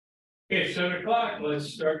Okay, 7 o'clock.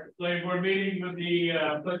 Let's start the planning board meeting with the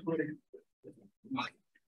pledge.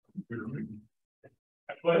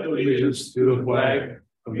 I pledge Allegiance to the flag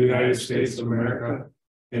of the United States of America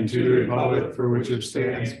and to the republic for which it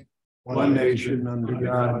stands, one nation under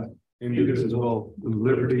God, indivisible, with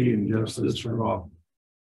liberty and justice for all.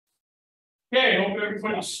 Okay, hope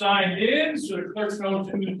everybody's signed in, so the clerk knows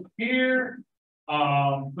who's here.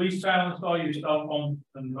 Please silence all your cell phones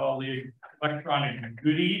and all the electronic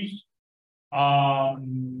goodies.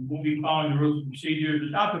 We'll be following the rules and procedures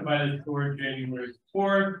adopted by the board January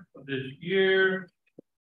 4th of this year.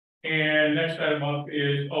 And next item up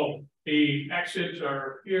is, the exits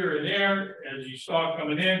are here and there, as you saw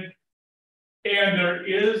coming in. And there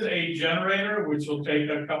is a generator, which will take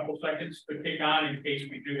a couple seconds to kick on in case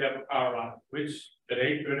we do have a power on, which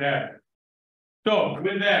today could happen. So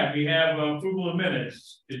with that, we have approval of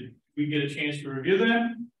minutes. Did we get a chance to review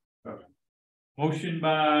them? Okay. Motion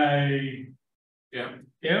by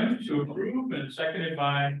Tim to approve and seconded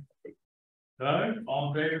by Doug.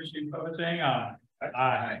 All in favor, signify by saying aye.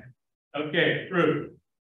 Aye. Okay, approved.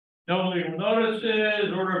 No legal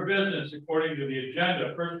notices, order of business according to the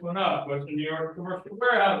agenda. First one up, Western New York Commercial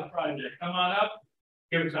Warehouse Project. Come on up.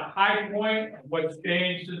 Give us a high point of what's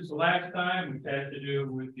changed since the last time, which has to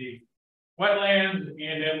do with the wetlands,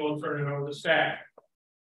 and then we'll turn it over to staff.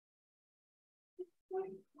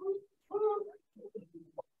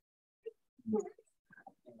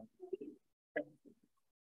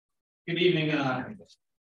 Good evening,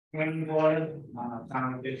 planning board,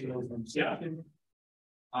 town officials and staff. Can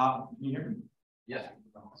you hear me? Yes.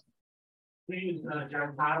 Please,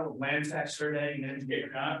 John Powell, Land Tax Survey and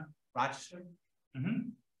Education, Rochester.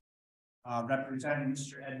 Representing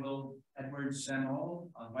Mr. Edward Senol,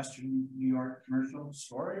 Western New York Commercial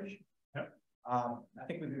Storage. Yep. I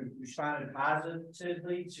think we've responded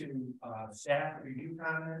positively to staff review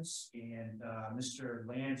comments and Mr.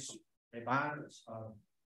 Lance Rebans of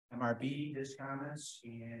MRB, his comments,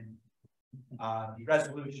 and the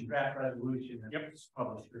draft resolution that's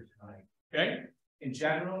published for tonight. Okay. In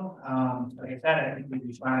general, like I said, I think we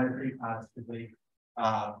responded pretty positively.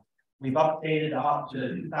 We've updated up to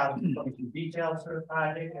 2022 details for the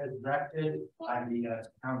project as directed by the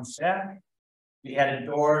town staff. We added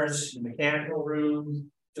doors and mechanical rooms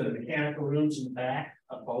to the mechanical rooms in the back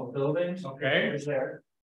of both buildings. Okay. There.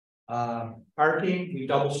 Parking, we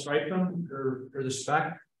double striped them for the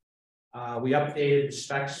spec. We updated the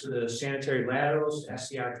specs to the sanitary laterals,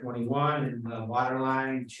 SCR 21, and the water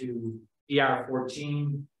line to ER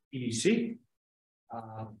 14 PVC.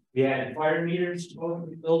 We added fire meters to both of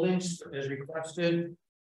the buildings as requested.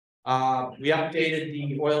 We updated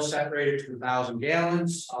the oil separator to 1,000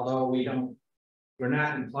 gallons, although we're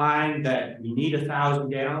not implying that we need 1,000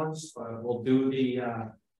 gallons, but we'll do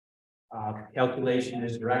the calculation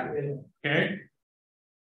as directed. Okay.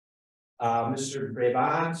 Mr.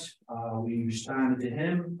 Brabant, we responded to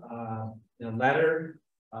him in a letter.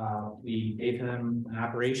 We gave him an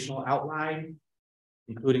operational outline,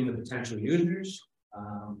 including the potential users.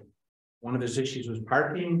 One of his issues was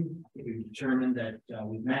parking. We determined that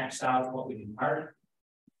we maxed out what we can park,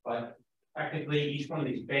 but technically each one of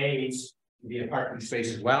these bays can be a parking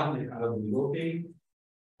space as well, and it probably will be.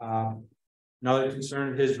 Another concern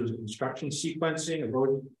of his was construction sequencing,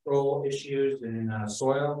 erosion control issues, and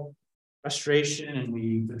soil restoration, and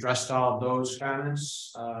we've addressed all of those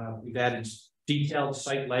comments. We've added detailed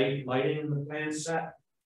site lighting in the plan set.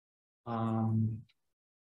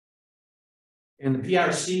 In the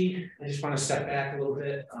PRC, I just want to step back a little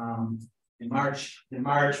bit. In March,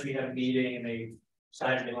 we had a meeting and they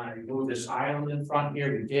decided they want to remove this island in front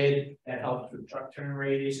here. We did. That helped with truck turn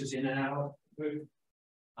radiuses in and out.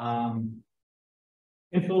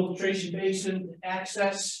 Infiltration basin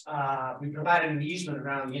access. We provided an easement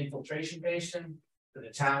around the infiltration basin for the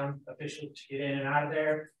town officials to get in and out of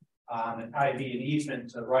there. It'd probably be an easement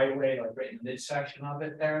to the right of way, like right in the midsection of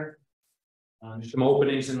it there. There's some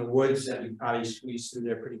openings in the woods that we probably squeezed through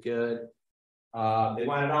there pretty good. They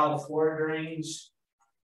wanted all the floor drains.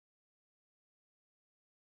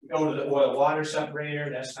 We go to the oil water separator.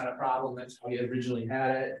 That's not a problem. That's how we originally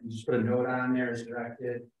had it. We just put a note on there as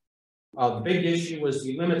directed. The big issue was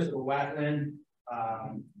the limits of the wetland.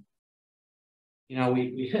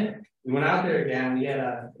 We went out there again. We had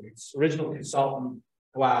a original consultant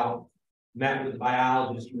go out, met with the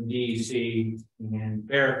biologist from DEC, and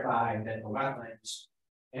verified that the wetlands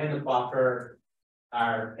and the buffer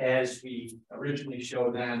are as we originally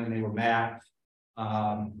showed them when they were mapped.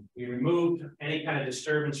 We removed any kind of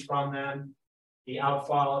disturbance from them. The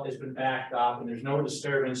outfall has been backed up, and there's no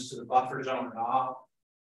disturbance to the buffer zone at all.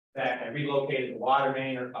 In fact, I relocated the water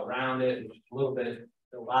main around it, a little bit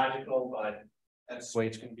illogical, but that's the way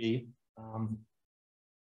it's gonna be.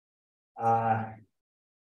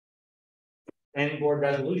 Planning board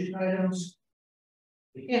resolution items.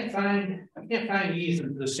 I can't find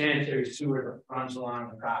easement for the sanitary sewer that runs along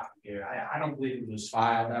the property here. I don't believe it was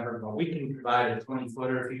filed ever, but we can provide a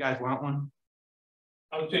 20-footer if you guys want one.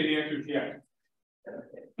 I would say the answer is yes.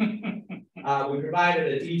 We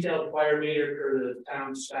provided a detailed fire meter for the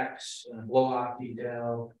town specs, blow off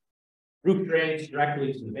detail. Roof drains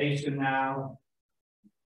directly to the basin now.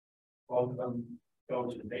 Both of them go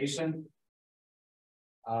to the basin.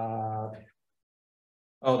 The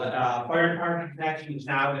fire department connection is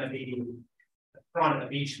now going to be in front of the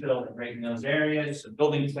beach building, right in those areas. The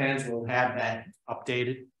building plans will have that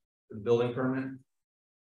updated for the building permit.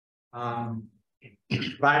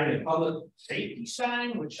 Provided a public safety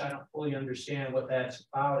sign, which I don't fully understand what that's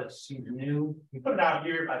about. It seems new. We put it out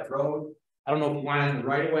here by the road. I don't know if you want it in the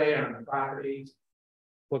right of way or on the property.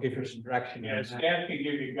 Looking for some direction. Yeah, staff can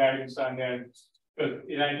give you guidance on that, because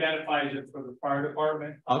it identifies it for the fire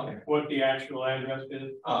department. Okay. What the actual address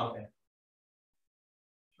is. Oh, okay.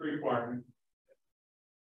 It's a requirement.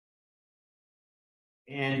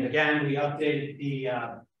 And again, we updated the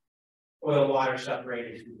oil water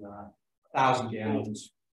separator to 1,000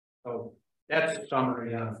 gallons. So that's a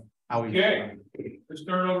summary of how we. Okay. Let's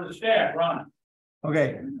turn it over to staff. Ron.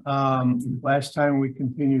 Okay, last time we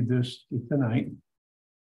continued this to tonight.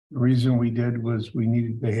 The reason we did was we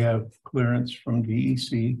needed to have clearance from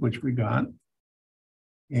DEC, which we got.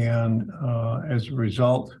 And as a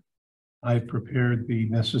result, I prepared the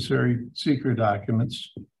necessary secret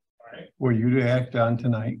documents for you to act on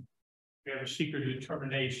tonight. We have a secret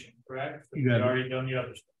determination, correct? You got it. Already done the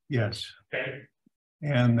other stuff. Yes. Okay.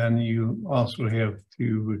 And then you also have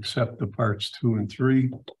to accept the parts 2 and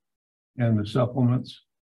 3 and the supplements.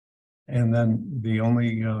 And then the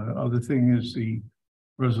only other thing is the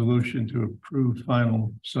resolution to approve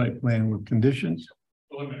final site plan with conditions.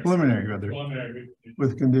 Preliminary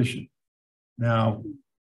with condition. Now,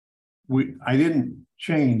 I didn't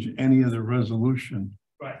change any of the resolution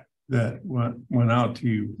that went out to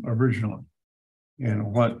you originally.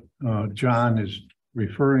 And what John is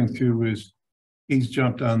referring to is he's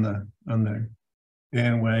jumped on the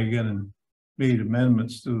bandwagon and made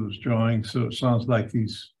amendments to those drawings. So it sounds like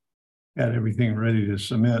he's got everything ready to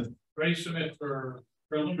submit. Ready to submit for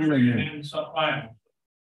preliminary and some final.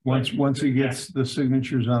 Once he gets the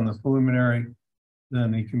signatures on the preliminary,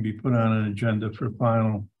 then he can be put on an agenda for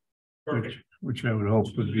final, which I would hope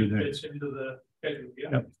would be there. Fits into the schedule. Yeah.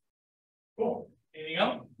 Yep. Cool. Anything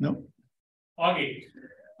else? Nope. Augie.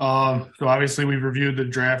 So obviously we've reviewed the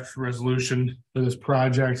draft resolution for this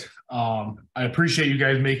project. I appreciate you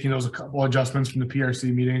guys making those a couple adjustments from the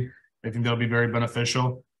PRC meeting. I think that'll be very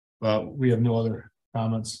beneficial, but we have no other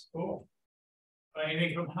comments. Cool.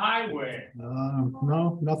 Anything from highway?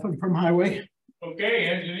 No, nothing from highway. Okay,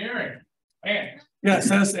 engineering. Man.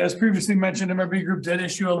 Yes, as previously mentioned, MRB Group did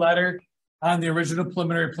issue a letter on the original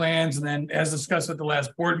preliminary plans, and then as discussed at the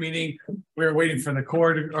last board meeting, we were waiting for the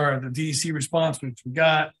court or the DEC response, which we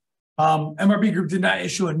got. MRB Group did not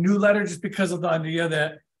issue a new letter just because of the idea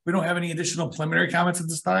that we don't have any additional preliminary comments at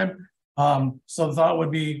this time. So the thought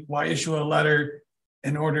would be, why issue a letter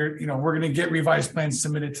in order, we're going to get revised plans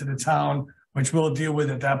submitted to the town, which we'll deal with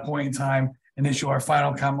at that point in time and issue our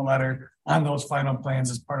final comment letter on those final plans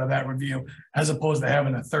as part of that review, as opposed to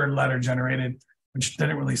having a third letter generated, which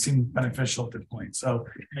didn't really seem beneficial at this point. So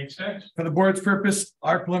makes sense. For the board's purpose,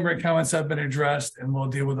 our preliminary comments have been addressed and we'll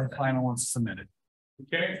deal with our final ones submitted.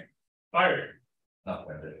 Okay. Fire.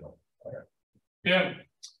 Yeah.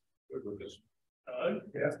 Good with this.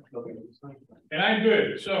 Yeah. And I'm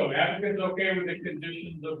good. So applicant's okay with the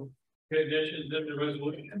conditions of the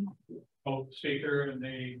resolution, both seeker and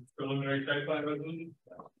the preliminary site plan resolution.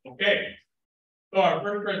 Okay. So our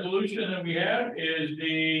first resolution that we have is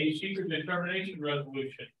the secret determination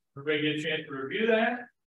resolution. Everybody get a chance to review that.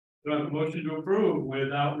 Do I have a motion to approve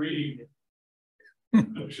without reading it?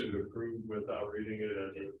 Motion to approve without reading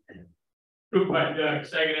it. Approved by Doug,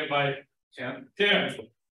 seconded by Tim.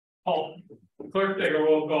 Oh, clerk, take a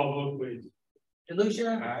roll call vote, please.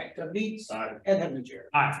 DeLucia. Aye. Davies. Aye. And Henninger.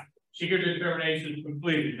 Aye. Secret determination is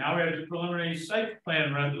completed. Now we have the preliminary site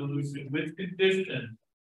plan resolution with condition.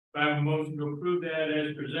 I have a motion to approve that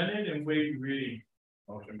as presented and waive reading.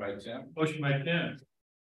 Motion by Tim. Motion by Tim.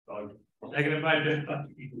 Seconded by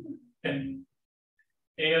Doug.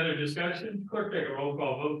 Any other discussion? Clerk, take a roll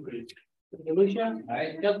call vote, please. DeLucia.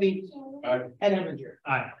 Aye. Davies. Aye. And Henninger.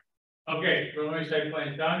 Aye. Okay, preliminary site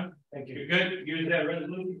plan done. Thank you. You're good. Use that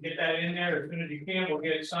resolution, get that in there as soon as you can. We'll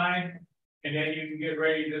get it signed. And then you can get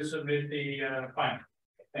ready to submit the final.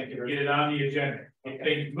 Thank you. Get it on the agenda. Get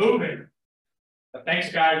things moving.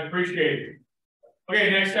 Thanks, guys, appreciate it. Okay,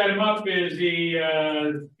 next item up is the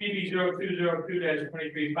PB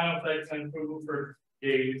 0202-23 final site plan approval for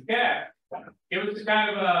Dave's Cat. Give us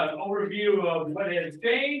kind of an overview of what has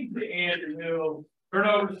changed, and we'll turn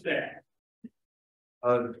over to staff.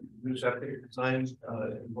 New septic designs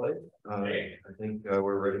in place. Okay. I think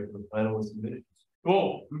we're ready for the final submission.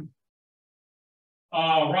 Cool.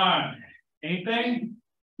 Ron, anything?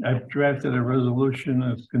 I've drafted a resolution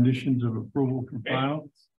of conditions of approval for final.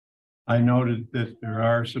 I noted that there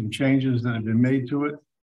are some changes that have been made to it,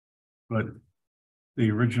 but the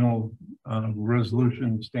original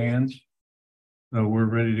resolution stands. So we're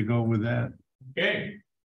ready to go with that. Okay.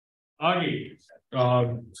 Augie.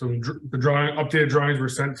 So the updated drawings were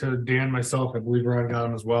sent to Dan, myself, I believe Ron got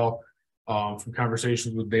them as well. From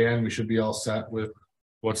conversations with Dan, we should be all set with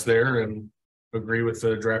what's there and agree with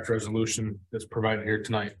the draft resolution that's provided here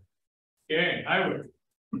tonight. Okay, I would.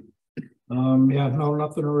 Yeah, no,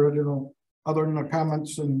 nothing original, other than the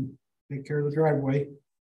comments and take care of the driveway.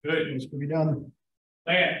 Good. It's to be done.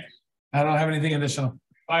 Lance. I don't have anything additional.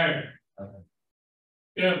 Fire.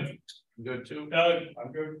 Jim. Good too. Doug.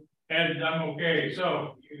 I'm good. And I'm okay.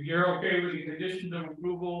 So you're okay with the conditions of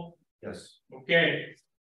approval? Yes. Okay.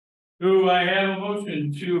 Do I have a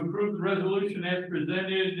motion to approve the resolution as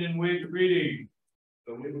presented in waive reading?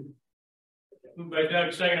 Moved by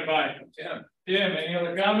Doug, seconded by Tim. Tim, any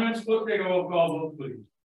other comments? We'll take a roll call vote, please.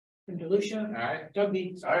 DeLucia. Aye. Doug.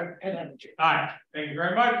 Aye. Ed Henry. Aye. Thank you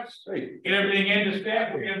very much. Great. Get everything into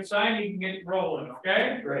staff. We get it signed. You can get it rolling.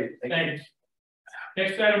 Okay. Great. Thanks.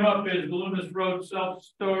 Next item up is Loomis Road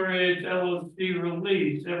Self-Storage LLC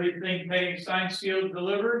release. Everything paid, signed, sealed,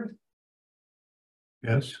 delivered?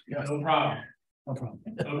 Yes. No problem. No problem.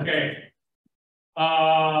 Okay.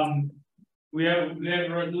 We have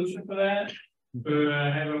a resolution for that.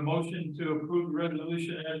 Have a motion to approve the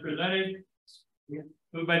resolution as presented.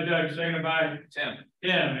 Moved by Doug, seconded by Tim.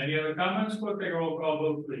 Tim, any other comments? We'll take a roll call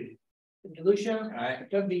vote, please. DeLucia. Aye.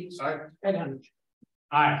 Doug. Aye. Ed Henry.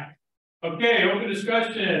 Aye. Okay, open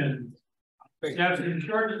discussion. We have some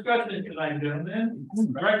short discussion tonight, gentlemen.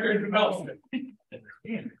 Record development.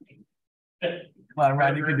 Come on,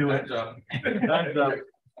 Ron, you can do it.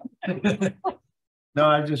 No,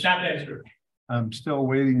 I just, Not that sure. I'm still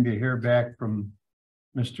waiting to hear back from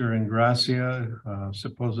Mr. Ingracia.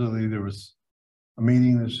 Supposedly there was a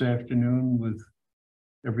meeting this afternoon with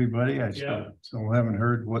everybody. I still haven't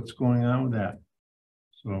heard what's going on with that.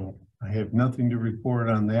 So I have nothing to report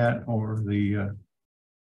on that or the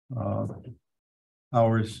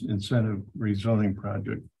Powers Incentive Rezoning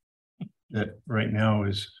Project that right now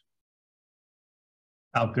is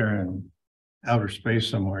out there in outer space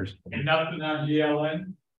somewhere. And nothing on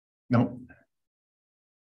GLN. Nope.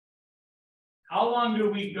 How long do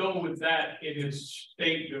we go with that in its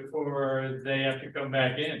state before they have to come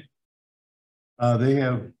back in? They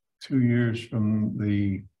have 2 years from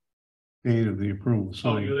the date of the approval.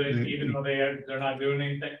 So Even though they're not doing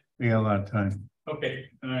anything? they got a lot of time. Okay,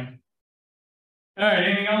 all right. All right,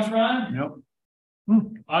 anything else, Ron? Nope.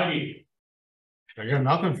 Augie, I got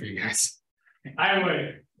nothing for you guys.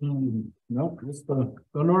 Highway, Nope, it's the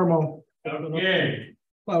normal. okay,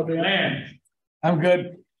 Well, Dan. land, I'm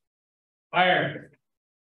good. fire,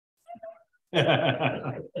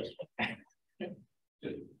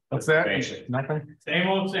 What's that? Basic. Nothing? same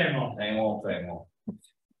old, same old. Same old, same old.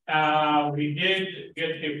 We did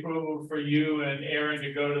get the approval for you and Aaron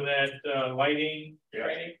to go to that lighting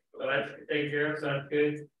training, so that's taken care of, so that's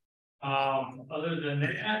good. Other than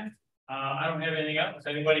that, I don't have anything else.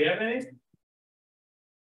 Anybody have anything?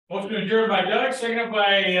 Motion adjourned by Doug, seconded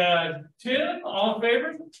by Tim, all in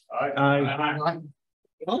favor? I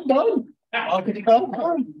I'm done.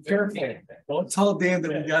 Careful. Don't tell Dan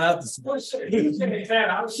that we got out this. He said that,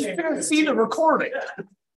 I was saying. Gonna see the recording.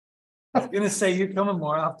 I was gonna say you're coming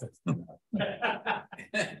more often.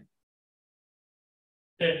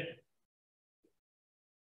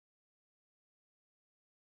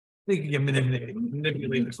 They can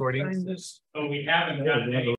manipulate recordings. Oh, we haven't gotten any.